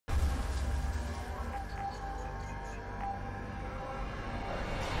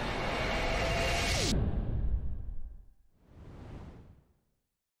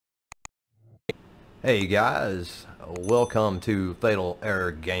Hey guys, welcome to Fatal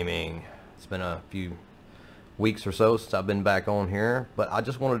Error Gaming. It's been a few weeks or so since I've been back on here, but I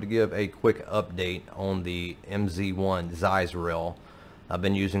just wanted to give a quick update on the MZ1 Xtrfy. I've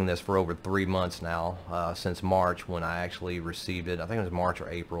been using this for over 3 months now, since March when I actually received it. I think it was March or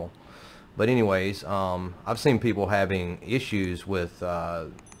April. But anyways, I've seen people having issues with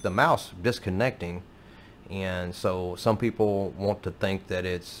the mouse disconnecting, and so some people want to think that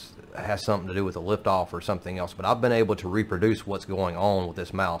it has something to do with the liftoff or something else, but I've been able to reproduce what's going on with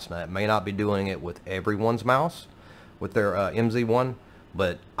this mouse. Now, it may not be doing it with everyone's mouse with their MZ1,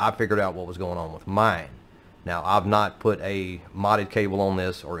 but I figured out what was going on with mine. Now, I've not put a modded cable on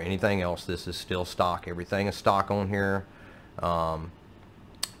this or anything else. This is still stock. Everything is stock on here.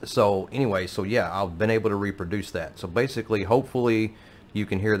 So anyway, so yeah, I've been able to reproduce that. So basically, hopefully you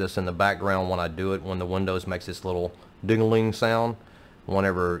can hear this in the background when I do it, when the Windows makes this little ding-a-ling sound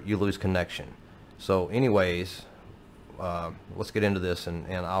whenever you lose connection. So anyways, let's get into this, and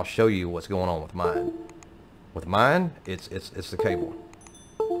I'll show you what's going on with mine. With mine, it's the cable.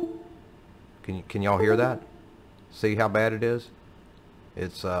 Can y'all hear that? See how bad it is?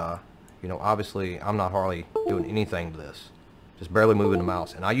 It's you know, obviously I'm not hardly doing anything to this, just barely moving the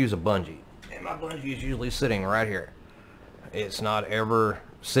mouse, and I use a bungee, and my bungee is usually sitting right here. It's not ever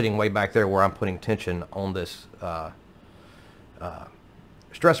sitting way back there where I'm putting tension on this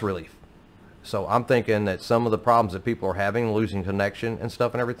stress relief. So I'm thinking that some of the problems that people are having, losing connection and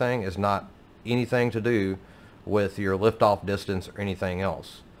stuff and everything, is not anything to do with your liftoff distance or anything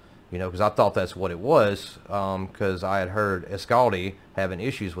else. You know, because I thought that's what it was, because I had heard Escaldi having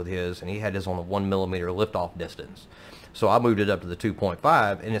issues with his, and he had his on a 1 millimeter liftoff distance. So I moved it up to the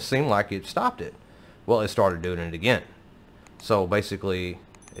 2.5, and it seemed like it stopped it. Well, it started doing it again. So basically,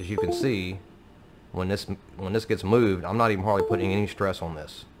 as you can see, when this gets moved, I'm not even hardly putting any stress on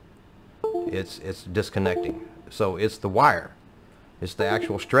this. It's disconnecting. So it's the wire. It's the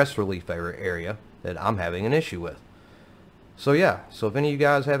actual stress relief area that I'm having an issue with. So yeah, so if any of you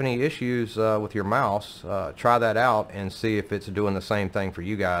guys have any issues with your mouse, try that out and see if it's doing the same thing for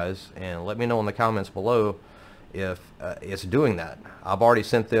you guys, and let me know in the comments below if it's doing that. I've already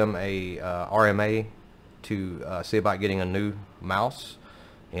sent them a RMA to see about getting a new mouse,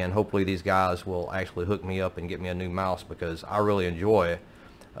 and hopefully these guys will actually hook me up and get me a new mouse, because I really enjoy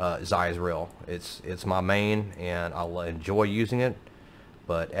Xtrfy. It's my main, and I'll enjoy using it.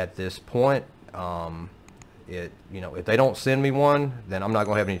 But at this point, you know, if they don't send me one, then I'm not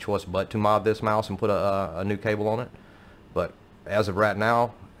gonna have any choice but to mod this mouse and put a new cable on it. But as of right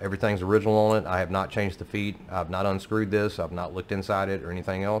now, everything's original on it. I have not changed the feet. I've not unscrewed this. I've not looked inside it or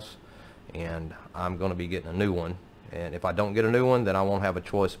anything else, and I'm going to be getting a new one. And if I don't get a new one, then I won't have a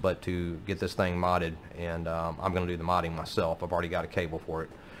choice but to get this thing modded, and I'm going to do the modding myself. I've already got a cable for it.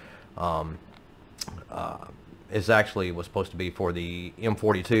 It actually was supposed to be for the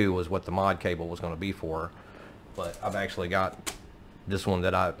M42 was what the mod cable was going to be for, but I've actually got this one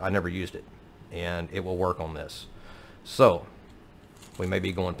that I never used it, and it will work on this. So we may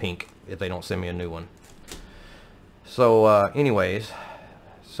be going pink if they don't send me a new one. So anyways,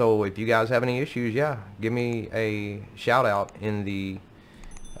 so if you guys have any issues, yeah, give me a shout out in the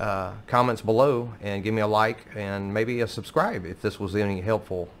comments below, and give me a like and maybe a subscribe if this was any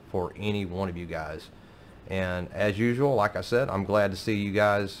helpful for any one of you guys. And as usual, like I said, I'm glad to see you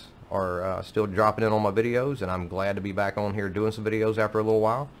guys are still dropping in on my videos, and I'm glad to be back on here doing some videos after a little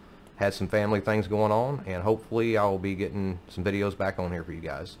while. Had some family things going on, and hopefully I will be getting some videos back on here for you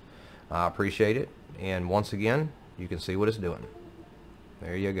guys. I appreciate it, and once again, you can see what it's doing.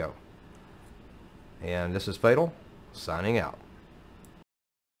 There you go. And this is Fatal, signing out.